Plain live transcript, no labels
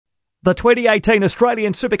The 2018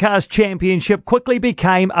 Australian Supercars Championship quickly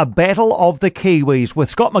became a battle of the Kiwis, with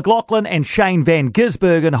Scott McLaughlin and Shane Van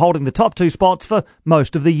Gisbergen holding the top two spots for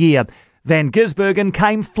most of the year. Van Gisbergen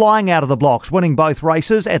came flying out of the blocks, winning both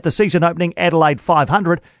races at the season-opening Adelaide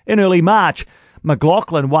 500 in early March.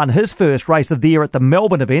 McLaughlin won his first race of the year at the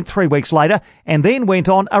Melbourne event 3 weeks later, and then went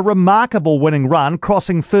on a remarkable winning run,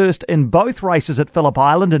 crossing first in both races at Phillip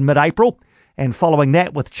Island in mid-April, and following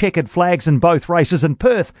that with checkered flags in both races in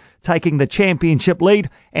Perth, taking the championship lead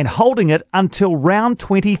and holding it until round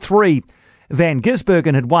 23. Van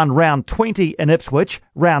Gisbergen had won round 20 in Ipswich,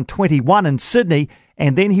 round 21 in Sydney,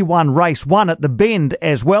 and then he won race 1 at the Bend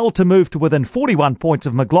as well to move to within 41 points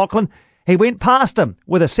of McLaughlin. He went past him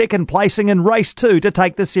with a second placing in race 2 to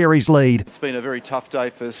take the series lead. It's been a very tough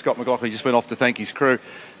day for Scott McLaughlin. He just went off to thank his crew.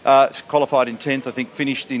 Qualified in 10th, I think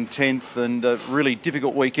finished in 10th, and a really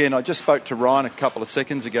difficult weekend. I just spoke to Ryan a couple of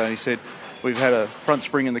seconds ago and he said, we've had a front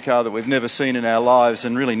spring in the car that we've never seen in our lives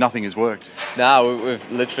and really nothing has worked. No,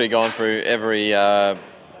 we've literally gone through every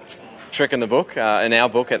trick in the book, in our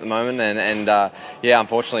book at the moment, and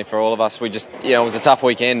unfortunately for all of us, it was a tough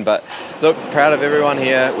weekend, but look, proud of everyone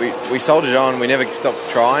here. We soldiered on, we never stopped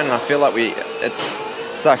trying, and I feel like it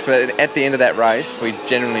sucks, but at the end of that race, we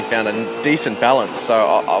generally found a decent balance,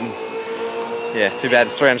 so too bad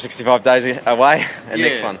it's 365 days away,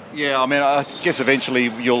 next one. Yeah, I mean, I guess eventually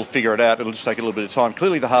you'll figure it out. It'll just take a little bit of time.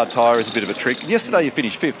 Clearly the hard tyre is a bit of a trick. Yesterday you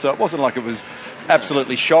finished 5th, so it wasn't like it was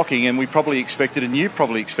absolutely shocking, and we probably expected, and you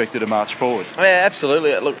probably expected, a march forward. Yeah,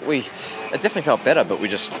 absolutely. Look, it definitely felt better, but we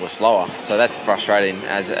just were slower, so that's frustrating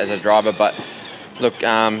as a driver, but look,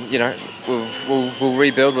 we'll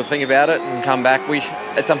rebuild, we'll think about it and come back.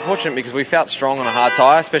 It's unfortunate because we felt strong on a hard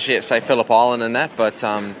tyre, especially at, say, Phillip Island and that, but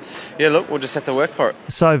we'll just have to work for it.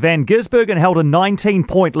 So Van Gisbergen held a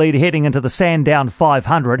 19-point lead heading into the Sandown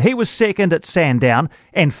 500. He was second at Sandown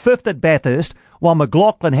and 5th at Bathurst, while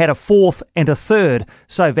McLaughlin had a 4th and a 3rd.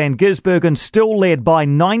 So Van Gisbergen still led by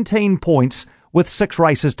 19 points with 6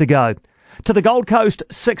 races to go. To the Gold Coast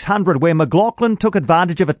 600, where McLaughlin took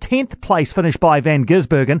advantage of a 10th place finish by Van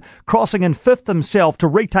Gisbergen, crossing in 5th himself to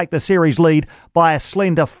retake the series lead by a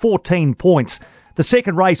slender 14 points. The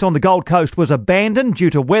second race on the Gold Coast was abandoned due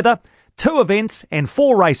to weather. 2 events and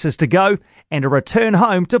 4 races to go, and a return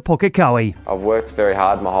home to Pukekohe. I've worked very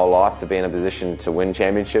hard my whole life to be in a position to win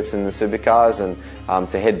championships in the supercars, and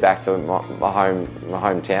to head back to my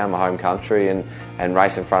hometown, my home country, and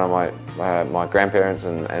race in front of my grandparents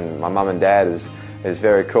and my mum and dad is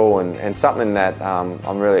very cool, and something that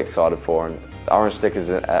I'm really excited for. And the orange stick is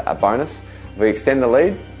a bonus. If we extend the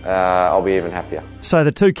lead, I'll be even happier. So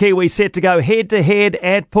the two Kiwis set to go head-to-head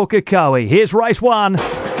at Pukekohe. Here's race 1.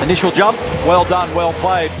 Initial jump, well done, well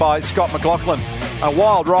played by Scott McLaughlin. A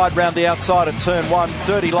wild ride round the outside at turn 1,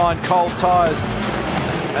 dirty line, cold tyres,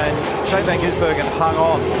 and Shane Van Gisbergen hung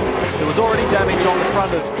on. There was already damage on the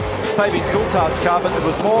front of Fabian Coulthard's car, but there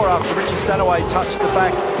was more after Richie Stanaway touched the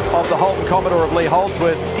back of the Holden Commodore of Lee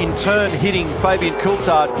Holdsworth, in turn hitting Fabian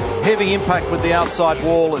Coulthard. Heavy impact with the outside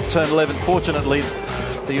wall at turn 11. Fortunately,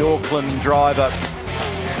 the Auckland driver,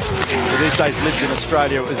 who these days lives in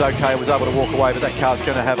Australia, was okay, was able to walk away, but that car's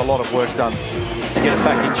going to have a lot of work done to get it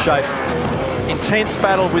back in shape. Intense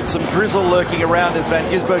battle with some drizzle lurking around as Van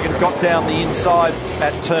Gisbergen got down the inside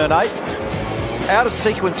at turn 8. Out of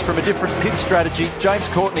sequence from a different pit strategy, James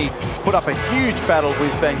Courtney put up a huge battle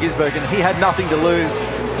with Van Gisbergen. He had nothing to lose,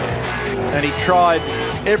 and he tried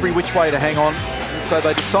every which way to hang on. So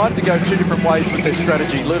they decided to go 2 different ways with their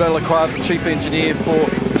strategy. Ludo Lacroix, the chief engineer for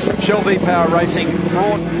Shell V-Power Racing,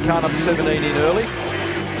 brought car number 17 in early.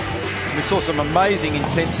 And we saw some amazing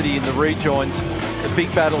intensity in the rejoins. A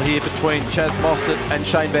big battle here between Chaz Mostert and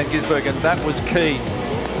Shane Van Gisbergen. That was key.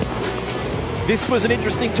 This was an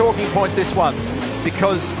interesting talking point, this one,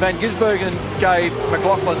 because Van Gisbergen gave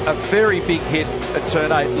McLaughlin a very big hit at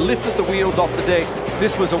turn 8, lifted the wheels off the deck.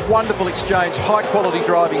 This was a wonderful exchange, high quality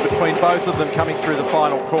driving between both of them coming through the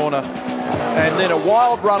final corner. And then a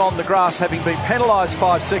wild run on the grass, having been penalised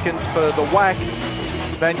 5 seconds for the whack.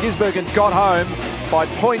 Van Gisbergen got home by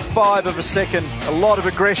 0.5 of a second. A lot of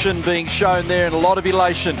aggression being shown there and a lot of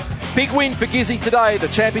elation. Big win for Gizzy today. The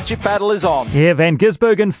championship battle is on. Yeah, Van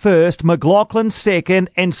Gisbergen first, McLaughlin second,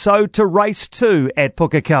 and so to race 2 at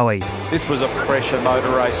Pukekohe. This was a pressure motor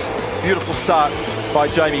race. Beautiful start by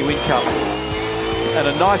Jamie Whincup. And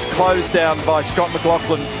a nice close down by Scott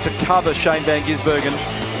McLaughlin to cover Shane Van Gisbergen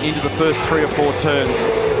into the first 3 or 4 turns.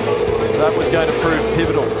 That was going to prove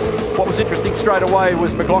pivotal. What was interesting straight away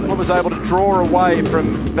was McLaughlin was able to draw away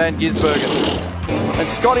from Van Gisbergen. And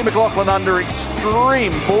Scotty McLaughlin, under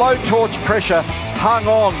extreme blowtorch pressure, hung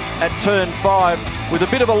on at turn 5 with a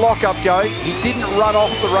bit of a lock-up going. He didn't run off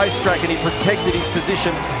the racetrack and he protected his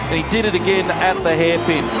position, and he did it again at the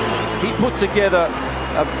hairpin. He put together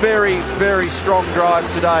a very, very strong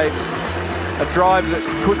drive today, a drive that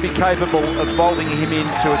could be capable of vaulting him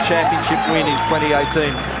into a championship win in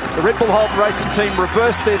 2018. The Red Bull Holden Racing team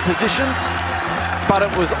reversed their positions, but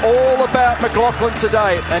it was all about McLaughlin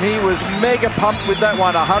today, and he was mega pumped with that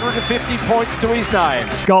one. 150 points to his name.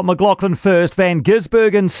 Scott McLaughlin first, Van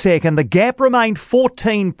Gisbergen second. The gap remained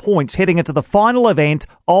 14 points heading into the final event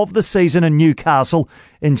of the season in Newcastle,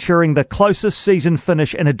 ensuring the closest season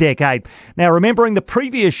finish in a decade. Now, remembering the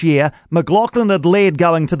previous year, McLaughlin had led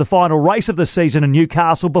going to the final race of the season in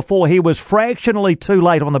Newcastle before he was fractionally too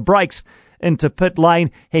late on the brakes into pit lane.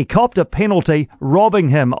 He copped a penalty, robbing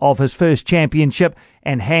him of his first championship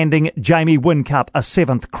and handing Jamie Whincup a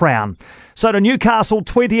 7th crown. So to Newcastle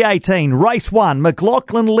 2018, race 1,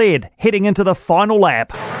 McLaughlin led heading into the final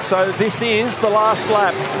lap. So this is the last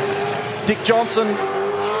lap. Dick Johnson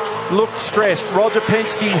looked stressed. Roger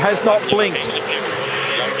Penske has not blinked.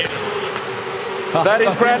 That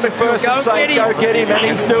is Grant McPherson saying go get him, and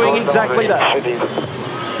he's doing exactly that.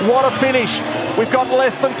 What a finish. We've got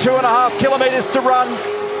less than 2.5 kilometres to run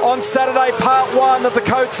on Saturday, part 1 of the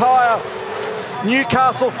Coates Hire.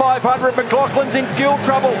 Newcastle 500, McLaughlin's in fuel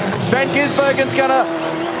trouble. Van Gisbergen's going to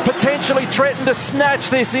potentially threaten to snatch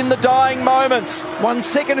this in the dying moments. 1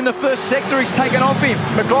 second in the first sector, he's taken off him.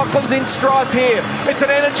 McLaughlin's in strife here. It's an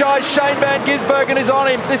energised Shane Van Gisbergen is on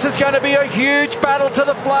him. This is going to be a huge battle to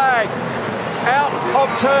the flag. Out of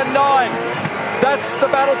turn 9. That's the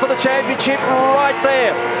battle for the championship right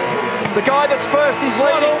there. The guy that's first is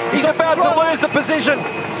leading. He's about to lose the position.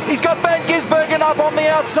 He's got Van Gisbergen up on the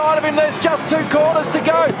outside of him. There's just 2 corners to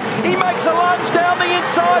go. He makes a lunge down the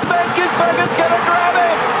inside. Van Gisbergen's going to grab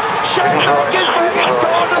him. Shane Van Gisbergen's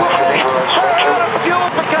gone to the lead. They're out of fuel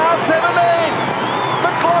for car 17.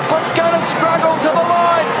 McLaughlin's going to struggle to the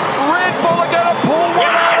line. Red Bull are going to pull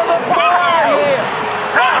one out of the fire here.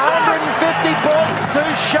 150 points to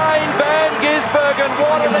Shane Van Gisbergen.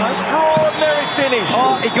 What an extraordinary finish.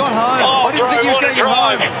 Oh, he got home. I didn't think he was going to get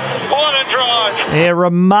home. What a drive. A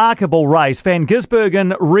remarkable race. Van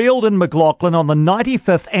Gisbergen reeled in McLaughlin on the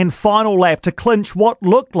 95th and final lap to clinch what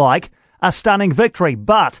looked like a stunning victory,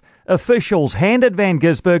 but officials handed Van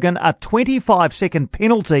Gisbergen a 25-second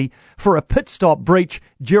penalty for a pit stop breach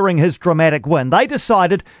during his dramatic win. They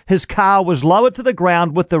decided his car was lowered to the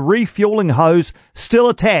ground with the refuelling hose still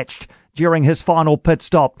attached during his final pit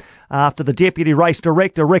stop. After the deputy race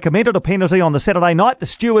director recommended a penalty on the Saturday night, the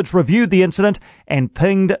stewards reviewed the incident and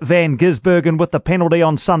pinged Van Gisbergen with the penalty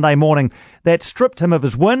on Sunday morning. That stripped him of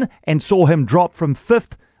his win and saw him drop from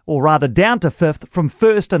 5th, or rather down to 5th from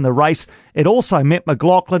 1st in the race. It also meant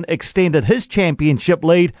McLaughlin extended his championship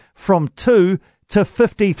lead from 2 to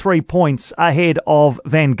 53 points ahead of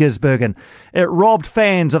Van Gisbergen. It robbed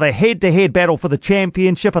fans of a head-to-head battle for the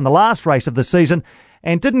championship in the last race of the season,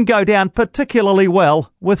 and didn't go down particularly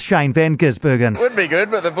well with Shane Van Gisbergen. Would be good,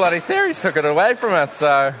 but the bloody series took it away from us,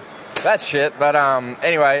 so that's shit. But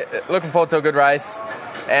anyway, looking forward to a good race,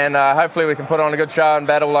 and hopefully we can put on a good show and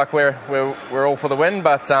battle like we're all for the win.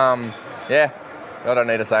 But yeah, I don't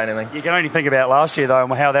need to say anything. You can only think about last year though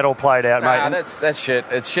and how that all played out, mate. That's shit.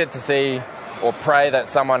 It's shit to see or pray that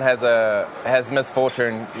someone has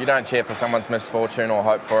misfortune. You don't cheer for someone's misfortune or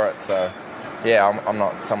hope for it. So yeah, I'm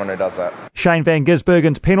not someone who does that. Shane Van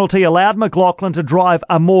Gisbergen's penalty allowed McLaughlin to drive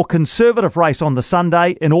a more conservative race on the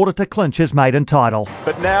Sunday in order to clinch his maiden title.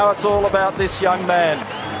 But now it's all about this young man.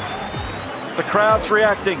 The crowd's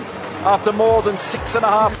reacting. After more than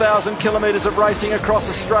 6,500 kilometres of racing across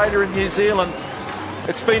Australia and New Zealand,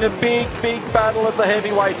 it's been a big, big battle of the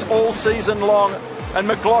heavyweights all season long, and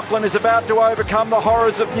McLaughlin is about to overcome the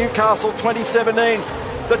horrors of Newcastle 2017.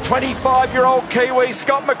 The 25-year-old Kiwi,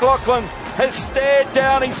 Scott McLaughlin, has stared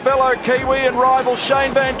down his fellow Kiwi and rival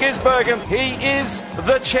Shane Van Gisbergen. He is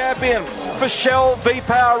the champion for Shell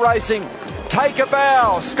V-Power Racing. Take a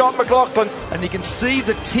bow, Scott McLaughlin. And you can see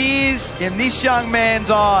the tears in this young man's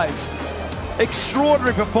eyes.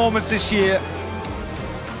 Extraordinary performance this year.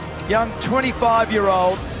 Young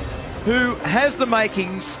 25-year-old who has the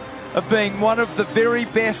makings of being one of the very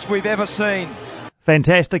best we've ever seen.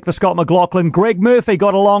 Fantastic for Scott McLaughlin. Greg Murphy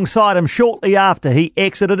got alongside him shortly after he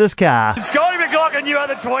exited his car. Scotty McLaughlin, you are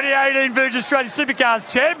the 2018 Virgin Australia Supercars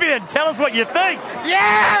champion. Tell us what you think.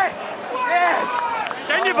 Yes! Yes!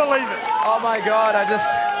 Can you believe it? Oh my God, everyone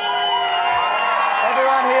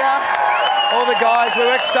here, all the guys, we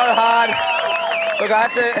worked so hard. Look, I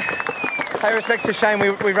have to pay respects to Shane.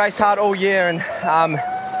 We raced hard all year, and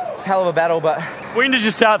it's a hell of a battle, but... When did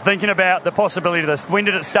you start thinking about the possibility of this? When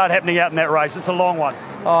did it start happening out in that race? It's a long one.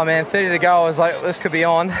 Oh man, 30 to go. I was like, this could be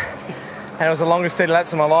on, and it was the longest 30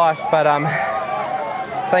 laps of my life. But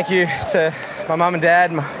thank you to my mum and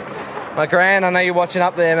dad, my gran. I know you're watching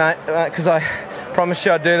up there, mate, because I promised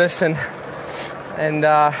you I'd do this, and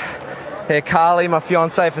Carly, my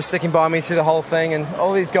fiance, for sticking by me through the whole thing, and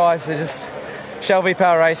all these guys. They're just Shelby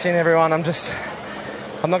Power Racing, everyone. I'm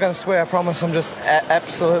not going to swear, I promise. I'm just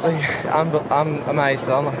absolutely I'm amazed.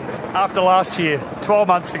 After last year, 12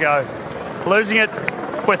 months ago, losing it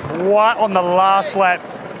with white on the last lap,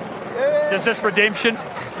 is this redemption?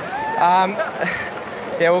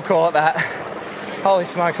 Yeah, we'll call it that. Holy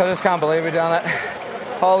smokes, I just can't believe we've done it.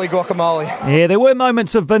 Holy guacamole. Yeah, there were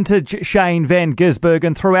moments of vintage Shane Van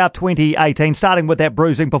Gisbergen throughout 2018, starting with that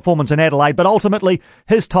bruising performance in Adelaide, but ultimately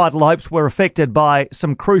his title hopes were affected by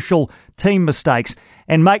some crucial team mistakes.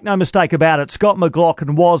 And make no mistake about it, Scott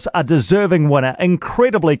McLaughlin was a deserving winner,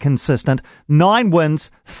 incredibly consistent, 9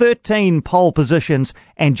 wins, 13 pole positions,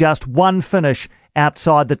 and just 1 finish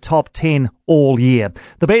outside the top 10 all year.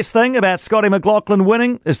 The best thing about Scotty McLaughlin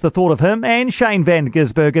winning is the thought of him and Shane Van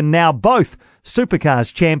Gisbergen, now both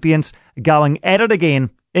Supercars champions, going at it again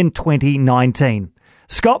in 2019.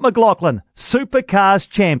 Scott McLaughlin, Supercars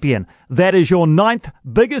champion. That is your 9th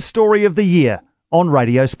biggest story of the year on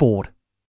Radio Sport.